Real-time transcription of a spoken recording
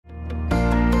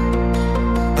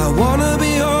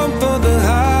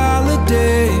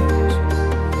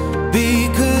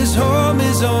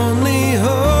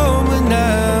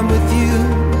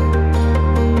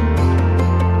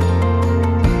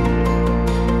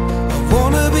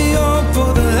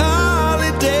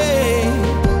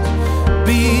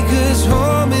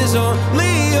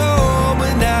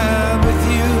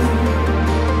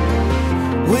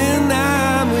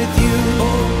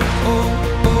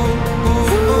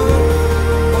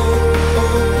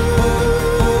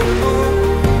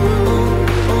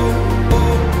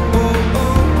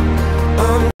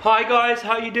guys,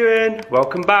 how you doing?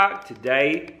 Welcome back.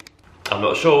 Today, I'm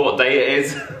not sure what day it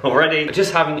is already.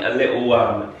 Just having a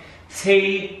little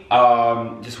tea.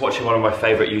 Just watching one of my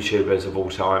favourite YouTubers of all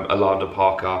time, Alanda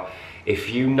Parker. If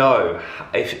you know,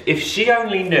 if she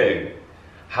only knew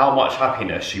how much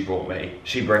happiness she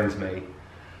brings me.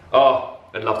 Oh,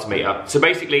 I'd love to meet her. So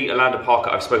basically, Alanda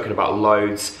Parker, I've spoken about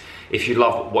loads. If you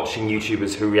love watching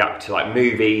YouTubers who react to like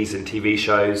movies and TV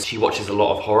shows, she watches a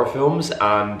lot of horror films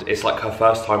and it's like her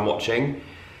first time watching.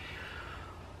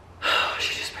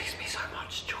 She just makes me so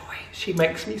much joy. She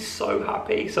makes me so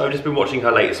happy. So I've just been watching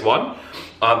her latest one.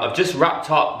 I've just wrapped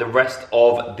up the rest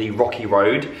of the Rocky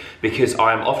Road because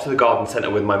I'm off to the garden centre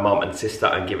with my mum and sister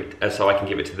and give it so I can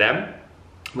give it to them.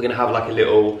 We're gonna have like a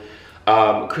little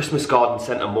Christmas garden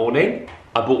centre morning.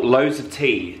 I bought loads of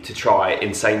tea to try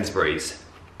in Sainsbury's.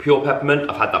 Pure peppermint,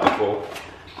 I've had that before.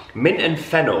 Mint and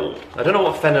fennel. I don't know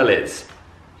what fennel is,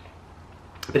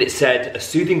 but it said a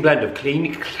soothing blend of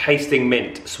clean tasting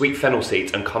mint, sweet fennel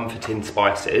seeds and comforting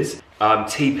spices.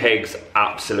 Tea Pigs,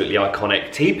 absolutely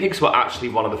iconic. Tea Pigs were actually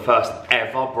one of the first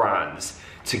ever brands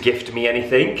to gift me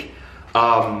anything.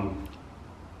 Along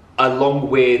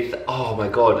with, oh my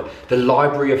God, the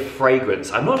Library of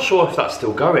Fragrance. I'm not sure if that's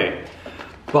still going.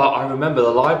 But I remember the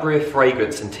Library of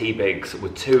Fragrance and Tea Pigs were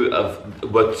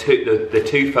the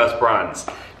two first brands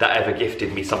that ever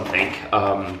gifted me something,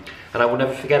 and I will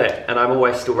never forget it. And I'm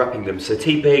always still repping them. So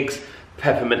Tea Pigs,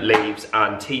 Peppermint Leaves,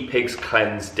 and Tea Pigs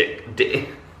Cleanse Tea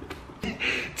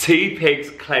Pigs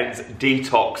Cleanse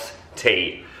Detox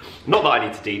Tea. Not that I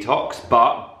need to detox,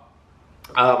 but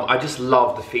I just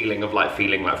love the feeling of like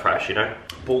feeling like fresh, you know.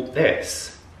 Bought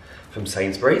this from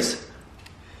Sainsbury's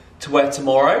to wear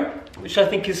tomorrow, which I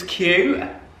think is cute.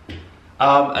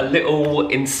 A little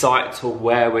insight to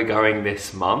where we're going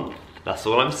this month. That's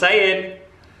all I'm saying.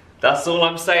 That's all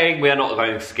I'm saying. We are not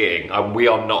going skiing. We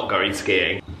are not going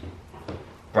skiing.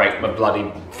 Break my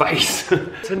bloody face.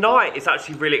 Tonight is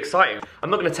actually really exciting.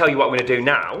 I'm not gonna tell you what I'm gonna do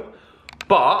now,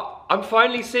 but I'm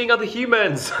finally seeing other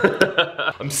humans.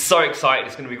 I'm so excited.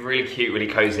 It's gonna be really cute, really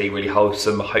cozy, really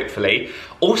wholesome, hopefully.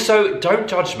 Also, don't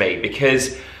judge me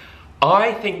because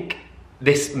I think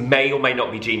this may or may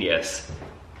not be genius.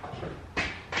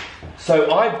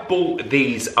 So I bought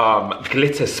these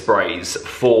glitter sprays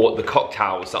for the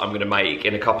cocktails that I'm gonna make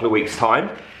in a couple of weeks' time.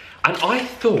 And I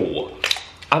thought,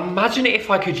 imagine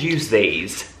if I could use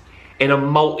these in a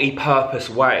multi-purpose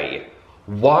way.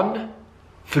 One,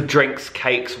 for drinks,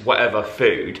 cakes, whatever,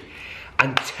 food.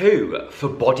 And two, for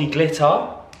body glitter.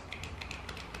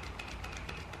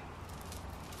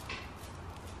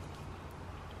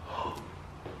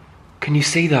 Can you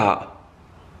see that?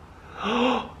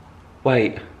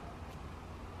 Wait.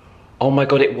 Oh my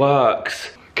God, it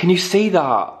works. Can you see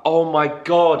that? Oh my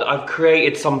God, I've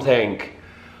created something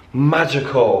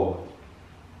magical.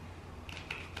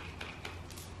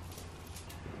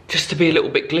 Just to be a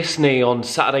little bit glistening on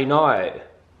Saturday night.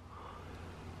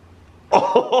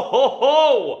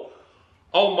 Oh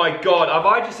my God, have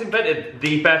I just invented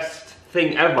the best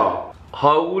thing ever?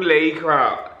 Holy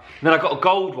crap. And then I got a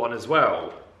gold one as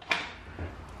well.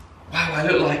 Wow, I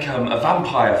look like a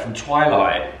vampire from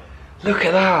Twilight. Look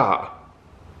at that.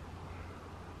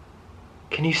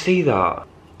 Can you see that?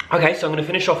 Okay, so I'm gonna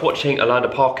finish off watching Alanda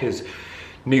Parker's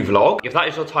new vlog. If that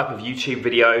is your type of YouTube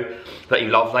video that you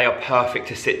love, they are perfect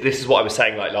to sit. This is what I was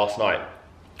saying like last night.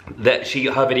 That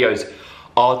her videos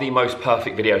are the most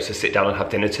perfect videos to sit down and have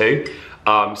dinner to.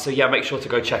 So yeah, make sure to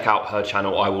go check out her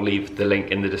channel. I will leave the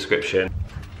link in the description.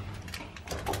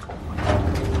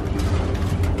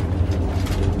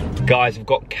 Guys, I've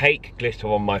got cake glitter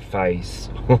on my face.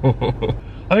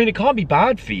 I mean, it can't be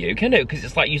bad for you, can it? Because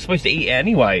it's like you're supposed to eat it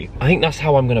anyway. I think that's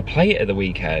how I'm gonna play it at the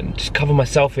weekend. Just cover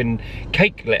myself in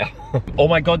cake glitter. Oh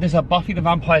my God, there's a Buffy the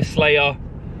Vampire Slayer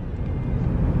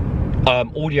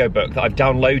audiobook that I've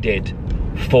downloaded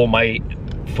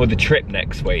for the trip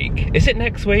next week. Is it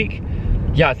next week?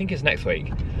 Yeah, I think it's next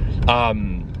week.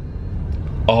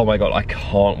 Oh my God, I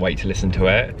can't wait to listen to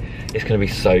it. It's gonna be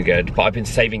so good, but I've been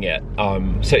saving it.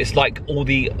 So it's like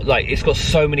it's got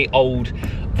so many old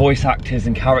voice actors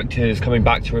and characters coming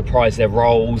back to reprise their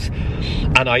roles.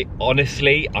 And I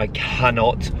honestly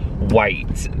cannot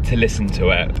wait to listen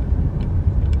to it.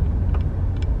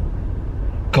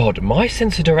 God, my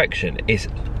sense of direction is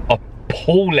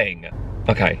appalling.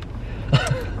 Okay.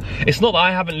 It's not that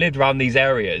I haven't lived around these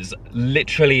areas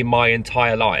literally my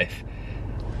entire life.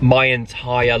 My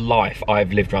entire life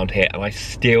I've lived around here and I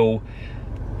still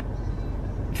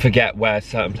forget where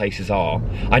certain places are.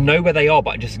 I know where they are,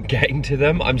 but just getting to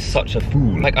them, I'm such a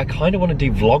fool. Like, I kind of want to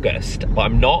do Vlogust, but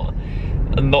I'm not.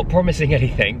 I'm not promising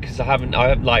anything because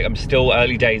I'm still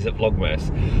early days at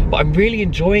Vlogmas, but I'm really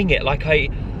enjoying it. Like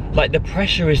the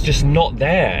pressure is just not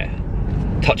there.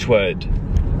 Touch wood.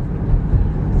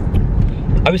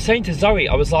 I was saying to Zoe,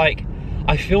 I was like,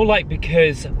 I feel like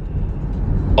because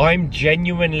I'm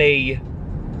genuinely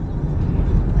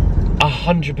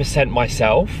 100%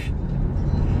 myself,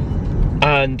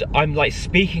 and I'm like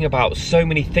speaking about so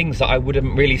many things that I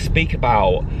wouldn't really speak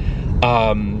about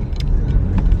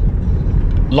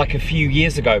like a few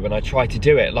years ago when I tried to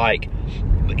do it, like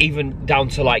even down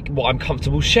to like what I'm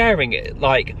comfortable sharing,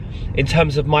 like in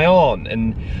terms of my aunt.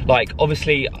 And like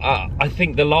obviously I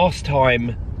think the last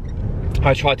time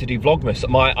I tried to do Vlogmas,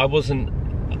 I wasn't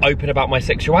open about my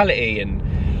sexuality, and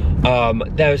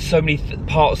there are so many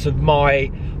parts of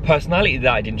my personality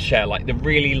that I didn't share, like the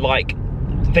really like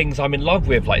things I'm in love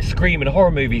with, like Scream and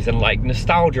horror movies and like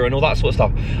nostalgia and all that sort of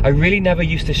stuff. I really never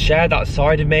used to share that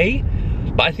side of me,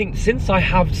 but I think since I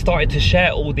have started to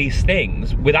share all these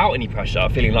things without any pressure,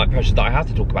 feeling like pressure that I have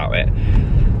to talk about it,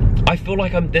 I feel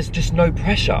like there's just no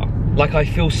pressure. Like I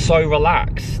feel so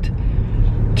relaxed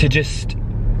to just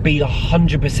be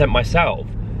 100% myself.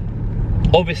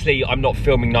 Obviously I'm not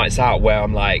filming nights out where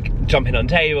I'm like jumping on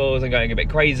tables and going a bit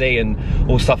crazy and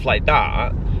all stuff like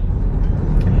that,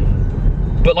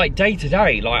 but like day to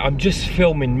day, like I'm just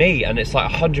filming me, and it's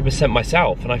like 100%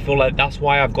 myself, and I feel like that's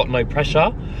why I've got no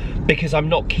pressure, because I'm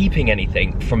not keeping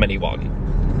anything from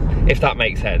anyone, if that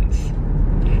makes sense.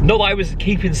 Not that I was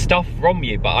keeping stuff from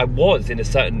you, but I was in a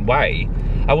certain way.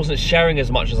 I wasn't sharing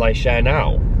as much as I share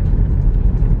now.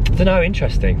 I don't know,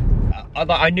 interesting.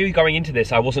 I knew going into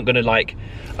this I wasn't gonna like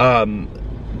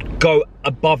go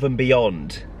above and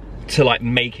beyond to like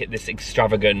make it this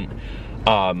extravagant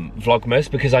Vlogmas,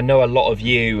 because I know a lot of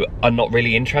you are not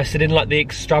really interested in like the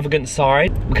extravagant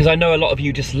side, because I know a lot of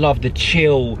you just love the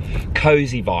chill,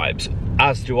 cozy vibes,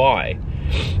 as do I.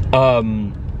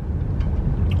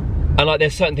 And like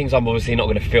there's certain things I'm obviously not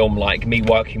going to film, like me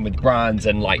working with brands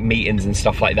and like meetings and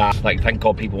stuff like that. Like thank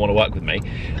God people want to work with me,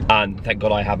 and thank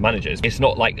God I have managers. It's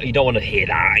not like you don't want to hear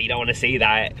that, you don't want to see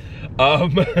that.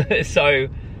 So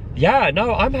yeah,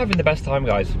 no, I'm having the best time,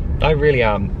 guys. I really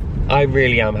am. I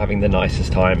really am having the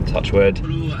nicest time, touch wood.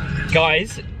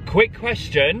 Guys, quick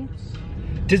question.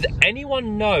 Does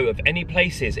anyone know of any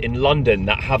places in London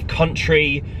that have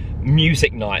country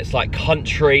music nights, like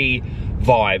country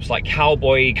vibes, like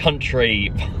cowboy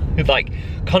country, like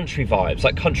country vibes,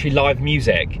 like country live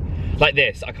music like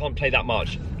this? I can't play that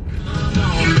much.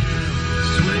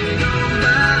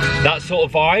 That sort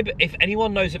of vibe. If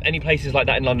anyone knows of any places like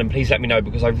that in London, please let me know,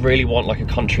 because I really want like a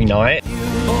country night.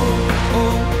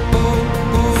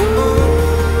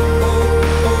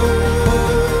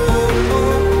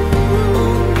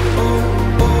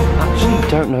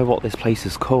 I don't know what this place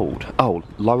is called. Oh,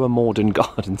 Lower Morden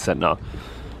Garden Centre.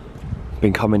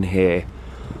 Been coming here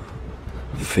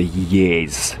for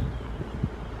years.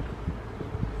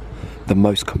 The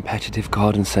most competitive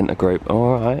garden centre group.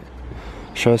 Alright,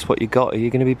 show us what you got. Are you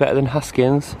going to be better than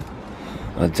Haskins?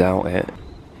 I doubt it.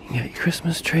 You get your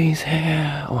Christmas trees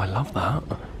here. Oh, I love that.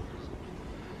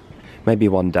 Maybe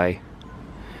one day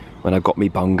when I've got me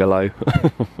bungalow.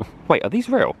 Wait, are these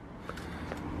real?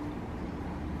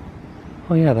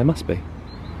 Oh yeah, they must be.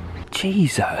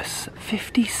 Jesus,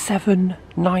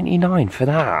 $57.99 for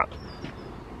that.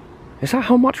 Is that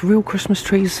how much real Christmas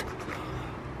trees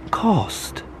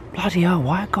cost? Bloody hell,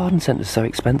 why are garden centres so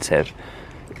expensive?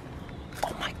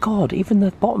 Oh my God, even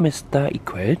the bottom is 30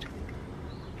 quid.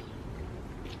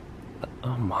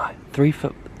 Oh my, 3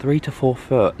 to 4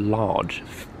 foot large,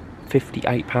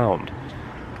 £58.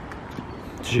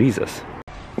 Jesus.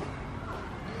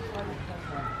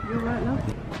 You're right,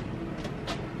 love.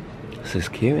 This is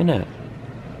cute, isn't it?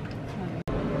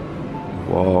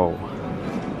 Whoa.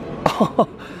 Oh,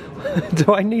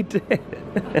 do I need to?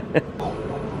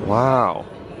 Wow.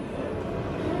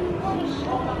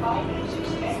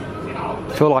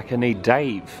 I feel like I need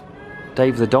Dave.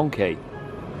 Dave the donkey.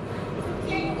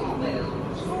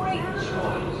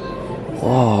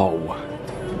 Whoa.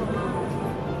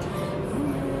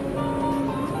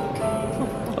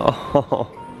 Oh.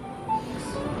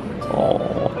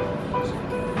 Oh.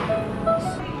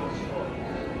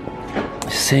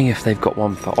 Seeing if they've got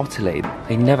one for Ottilie.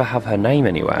 They never have her name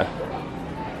anywhere.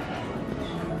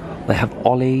 They have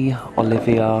Ollie,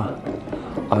 Olivia,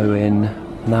 Owen.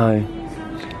 No.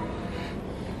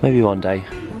 Maybe one day.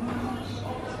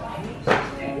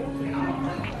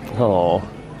 Oh.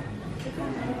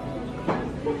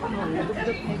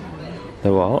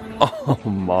 The what? Oh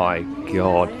my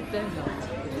God.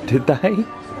 Did they?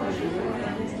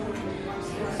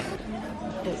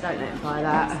 Don't let him buy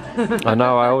that. I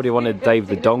know, I already wanted Dave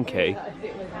the donkey.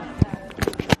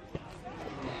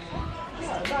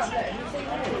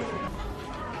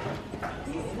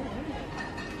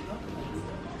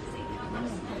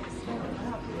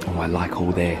 Oh, I like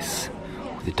all this.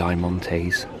 The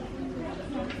diamantes.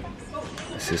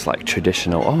 This is like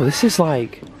traditional. Oh, this is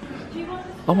like...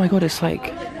 Oh my god, it's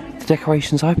like the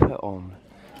decorations I put on.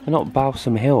 They're not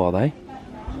Balsam Hill, are they?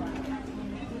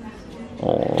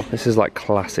 Oh, this is like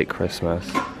classic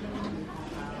Christmas.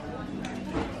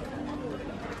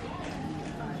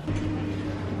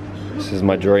 This is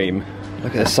my dream.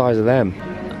 Look at the size of them.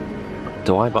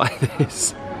 Do I buy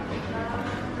this?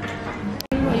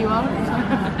 Where you are?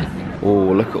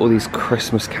 Oh, look at all these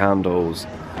Christmas candles.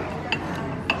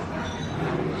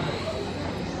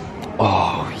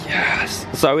 Oh, yes.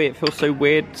 Zoe, it feels so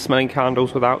weird smelling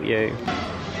candles without you.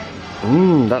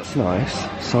 That's nice.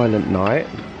 Silent night.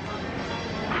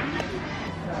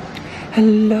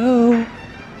 Hello.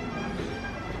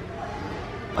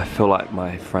 I feel like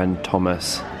my friend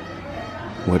Thomas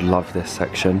would love this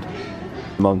section.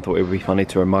 Mum thought it would be funny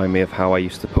to remind me of how I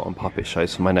used to put on puppet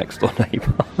shows for my next door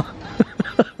neighbour.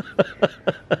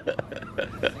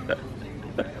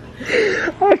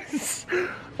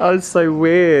 That was so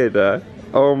weird.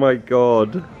 Oh my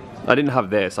god. I didn't have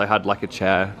this, I had like a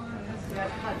chair.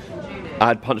 I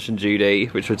had Punch and Judy,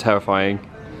 which were terrifying.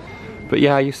 But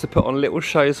yeah, I used to put on little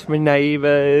shows for my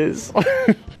neighbours.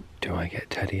 Do I get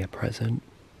Teddy a present?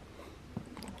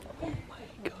 Oh my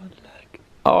god, look.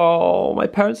 Oh, my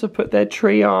parents have put their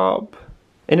tree up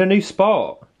in a new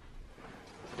spot.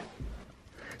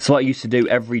 So what I used to do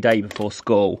every day before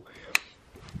school.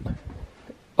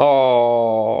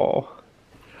 Oh.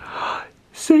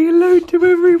 Say hello to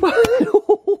everyone.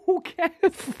 Oh,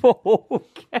 careful,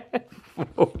 careful.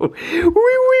 Wee,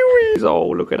 wee, wee. Oh,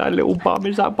 look at that little bum.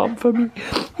 Is that bum for me?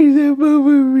 Is that bum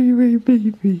for me, my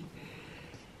baby?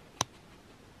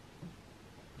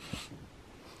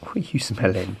 What are you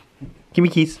smelling? Give me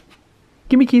a kiss.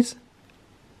 Give me a kiss.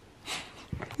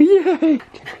 Yay.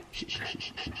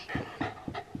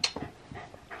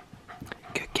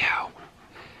 Good girl.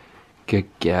 Good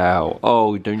girl.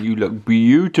 Oh, don't you look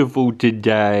beautiful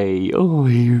today? Oh,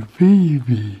 my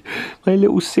baby. My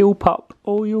little seal pup.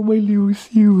 Oh, you're my little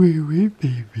seal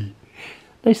baby.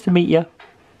 Nice to meet you.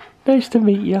 Nice to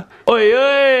meet you. Oi,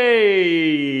 oi!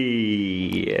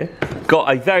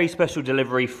 Got a very special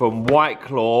delivery from White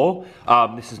Claw.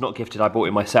 This is not gifted, I bought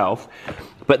it myself.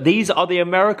 But these are the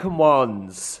American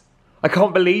ones. I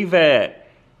can't believe it.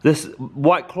 This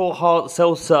White Claw Hard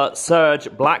Seltzer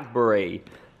Surge Blackberry.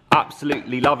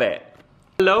 Absolutely love it.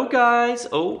 Hello guys.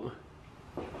 Oh.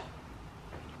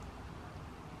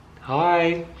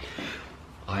 Hi.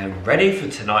 I am ready for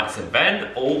tonight's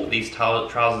event. Oh, these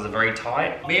trousers are very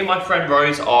tight. Me and my friend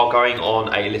Rose are going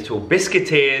on a little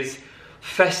Biscuiteers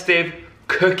festive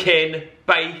cooking,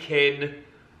 baking,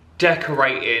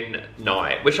 decorating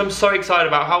night, which I'm so excited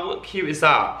about. How cute is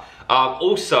that?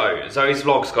 Also, Zoe's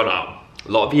vlog's gone up.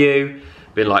 A lot of you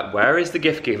been like, where is the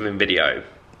gift giving video?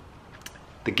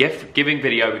 The gift giving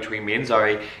video between me and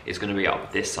Zoe is going to be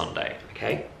up this Sunday,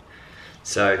 okay?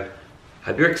 So,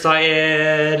 hope you're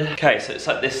excited. Okay, so it's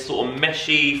like this sort of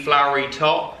meshy, flowery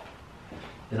top.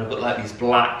 Then I've got like these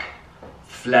black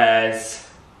flares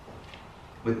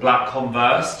with black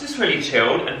Converse, just really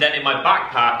chilled. And then in my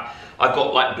backpack, I've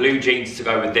got like blue jeans to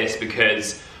go with this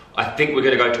because I think we're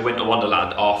going to go to Winter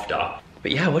Wonderland after.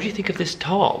 But yeah, what do you think of this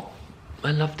top?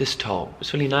 I love this top,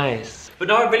 it's really nice. But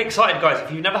no, I'm really excited guys.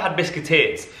 If you've never had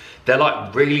Biscuiteers, they're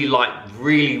like really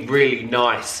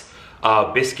nice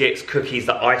biscuits, cookies.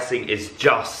 The icing is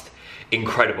just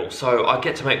incredible. So I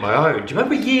get to make my own. Do you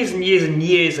remember years and years and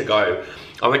years ago,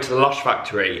 I went to the Lush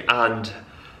factory and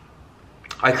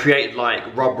I created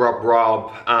like rub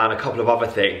and a couple of other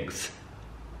things.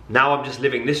 Now I'm just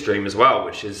living this dream as well,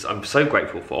 which is I'm so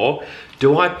grateful for.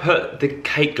 Do I put the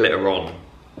cake glitter on?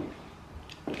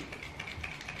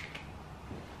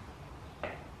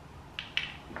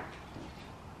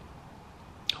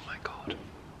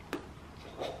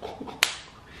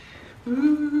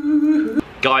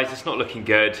 Guys, it's not looking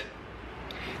good.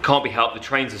 Can't be helped, the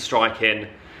trains are striking.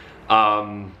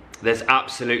 There's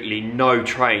absolutely no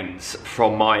trains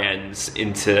from my ends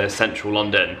into central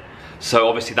London. So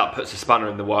obviously that puts a spanner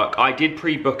in the work. I did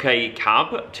pre-book a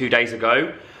cab 2 days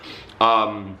ago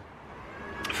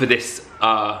for this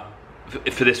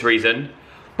reason,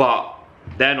 but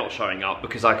they're not showing up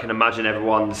because I can imagine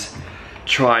everyone's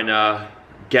trying to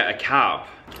get a cab.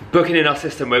 Booking in our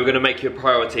system, we're going to make you a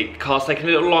priority. Car's taking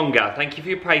a little longer. Thank you for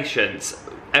your patience.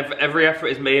 Every effort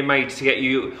is being made to get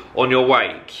you on your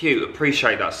way. Cute,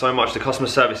 appreciate that so much. The customer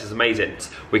service is amazing.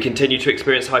 We continue to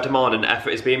experience high demand and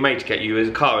effort is being made to get you in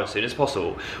a car as soon as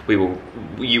possible. You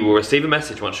will receive a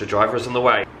message once your driver is on the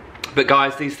way. But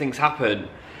guys, these things happen.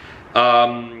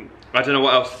 I don't know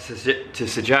what else to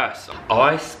suggest.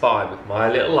 I spy with my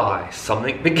little eye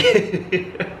something big.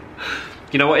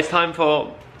 You know what it's time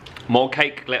for? More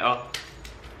cake glitter.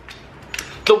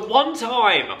 The one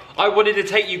time I wanted to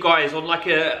take you guys on like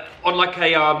a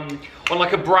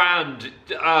brand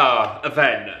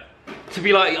event to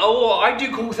be like, oh, I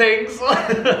do cool things.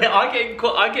 I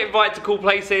get invited to cool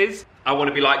places. I want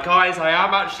to be like, guys, I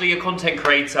am actually a content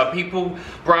creator.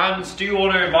 Brands do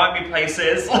want to invite me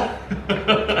places.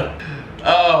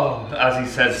 Oh, as he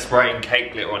says, spraying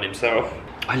cake glitter on himself.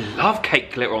 I love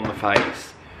cake glitter on the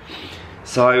face.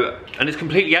 So, and it's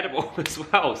completely edible as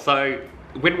well, so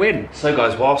win-win. So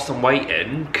guys, whilst I'm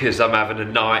waiting, because I'm having a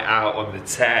night out on the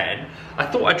 10, I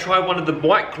thought I'd try one of the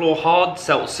White Claw hard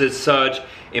seltzers Surge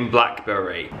in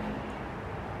blackberry.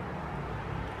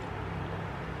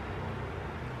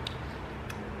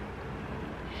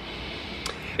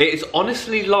 It is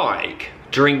honestly like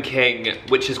drinking,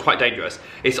 which is quite dangerous,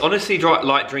 it's honestly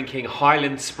like drinking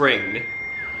Highland Spring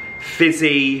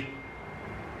fizzy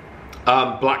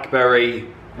blackberry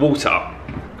water.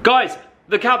 Guys,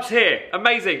 the cab's here.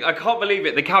 Amazing. I can't believe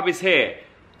it. The cab is here.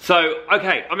 So,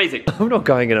 okay, amazing. I'm not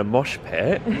going in a mosh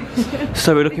pit.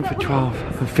 So we're looking for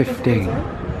 12 and 15.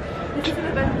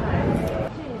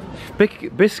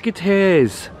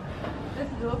 Biscuiteers.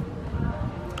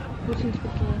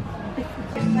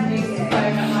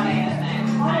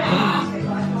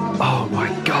 Oh my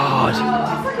god.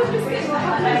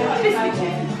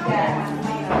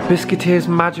 Biscuiteers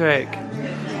magic.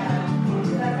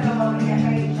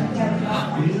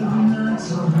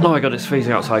 Oh my god, it's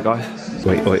freezing outside, guys.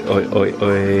 Wait, oi, oi, oi,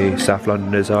 oi. South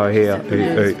Londoners are here.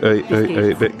 Oi,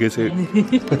 bit gizzy. Do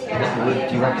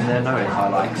you reckon they'll know if I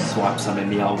like swipe some in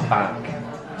the old bank?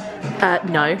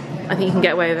 No. I think you can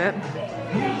get away with it.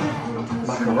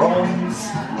 Macarons.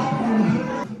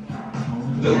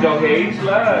 Little doggies,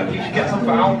 look. You should get some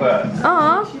for Albert.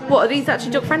 Ah, what, are these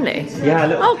actually dog friendly? Yeah,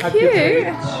 little. Oh, cute.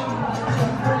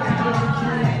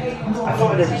 I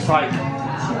thought it was just like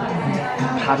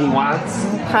Paddy Wads.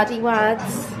 Paddy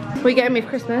Wads. What are you getting me for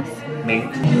Christmas? Me.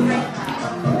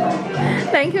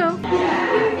 Thank you.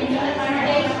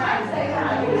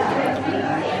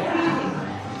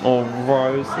 Oh,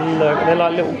 Rose, look, they're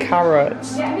like little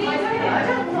carrots.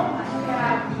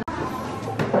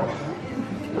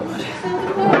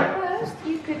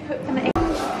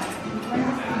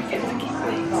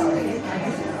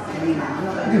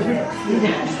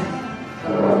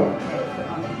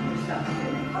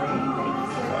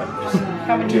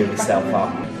 Doing yourself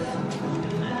up.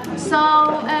 So,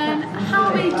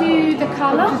 how we do the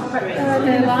color,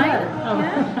 the line?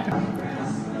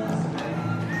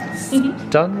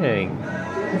 Stunning.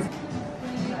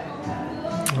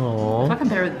 Aww. If I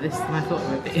compare with this than I thought it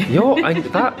would be.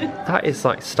 That is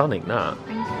like stunning, that.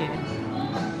 Thank you.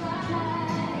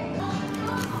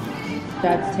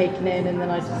 Dad's taken in and then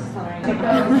I just...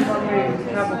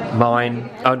 Mine.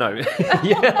 Oh no.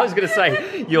 Yeah, I was going to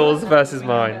say yours versus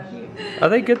mine. Are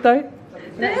they good though?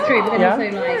 That's true, but then also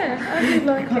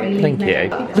like... Thank you.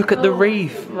 Look at the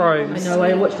wreath, Rose. I know,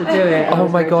 I watched her do it. Oh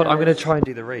my god, I'm going to try and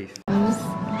do the wreath.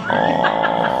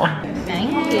 Aww.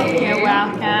 Thank you. You're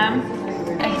welcome.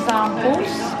 Examples.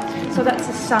 So that's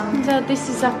a Santa, this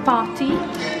is a party.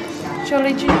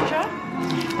 Jolly Ginger.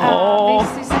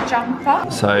 This is a jumper.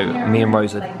 So, me and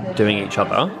Rose are doing each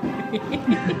other.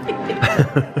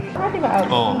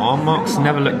 Oh, Mark's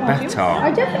never looked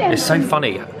better. It's so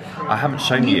funny. I haven't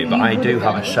shown you, but I do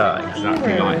have a shirt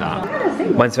exactly like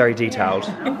that. Mine's very detailed.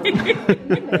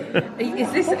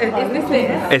 Is this it?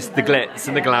 It's the glitz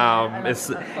and the glam. It's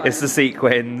the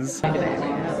sequins.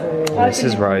 This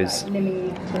is Rose.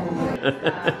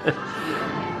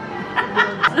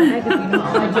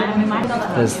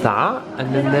 There's that,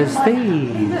 and then there's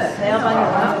these.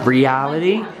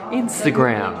 Reality,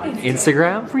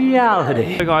 Instagram,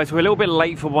 reality. So guys, we're a little bit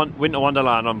late for Winter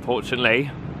Wonderland, unfortunately,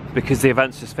 because the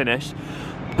event's just finished.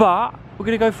 But we're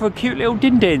gonna go for a cute little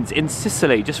din-dins in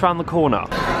Sicily, just around the corner.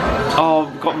 Oh,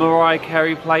 we've got Mariah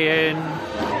Carey playing.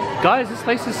 Guys, this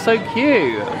place is so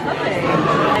cute.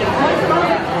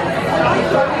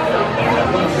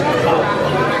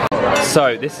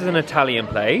 So, this is an Italian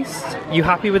place. You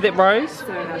happy with it, Rose?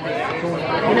 So happy.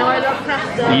 You know I love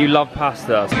pasta. You love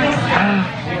pasta.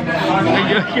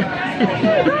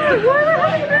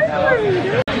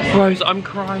 Rose, I'm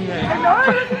crying.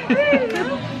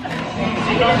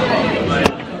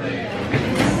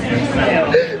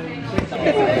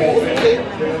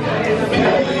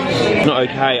 Not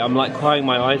okay, I'm like crying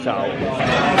my eyes out.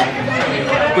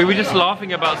 We were just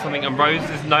laughing about something and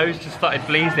Rose's nose just started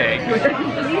bleeding.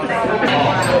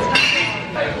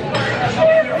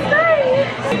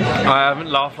 I haven't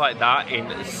laughed like that in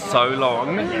so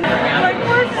long.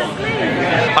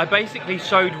 I basically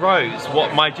showed Rose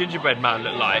what my gingerbread man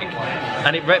looked like,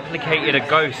 and it replicated a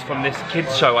ghost from this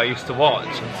kids show I used to watch.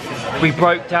 We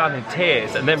broke down in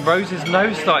tears, and then Rose's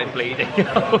nose started bleeding.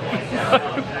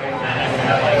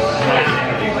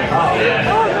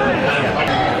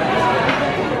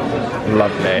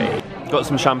 Lovely. Got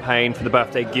some champagne for the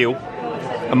birthday Gil.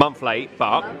 A month late,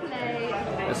 but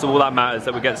it's all that matters,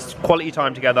 that we get quality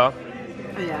time together.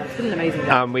 Oh yeah, it's been an amazing day.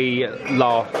 And we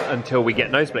laugh until we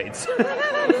get nosebleeds.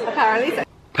 Apparently so.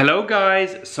 Hello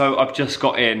guys, so I've just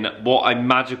got in. What a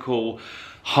magical,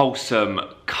 wholesome,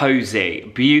 cozy,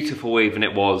 beautiful evening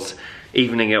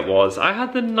it was. I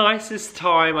had the nicest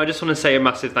time. I just want to say a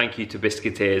massive thank you to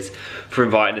Biscuiteers for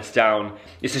inviting us down.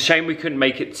 It's a shame we couldn't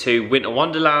make it to Winter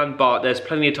Wonderland, but there's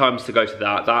plenty of times to go to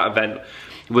that. That event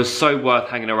was so worth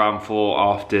hanging around for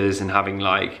afters and having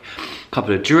like a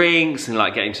couple of drinks and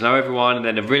like getting to know everyone, and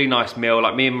then a really nice meal.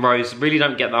 Like me and Rose really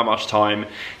don't get that much time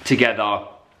together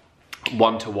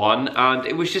one-to-one, and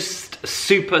it was just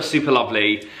super, super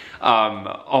lovely.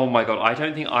 Oh my god,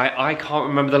 I can't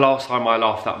remember the last time I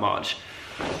laughed that much.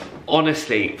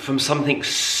 Honestly, from something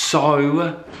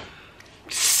so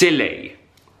silly,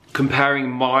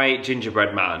 comparing my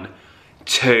gingerbread man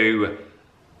to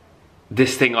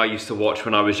this thing I used to watch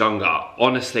when I was younger.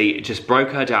 Honestly, it just broke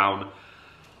her down.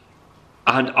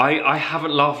 And I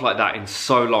haven't laughed like that in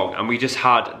so long, and we just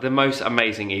had the most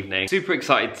amazing evening. Super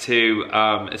excited to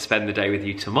spend the day with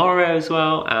you tomorrow as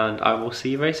well, and I will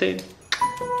see you very soon.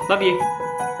 Love you.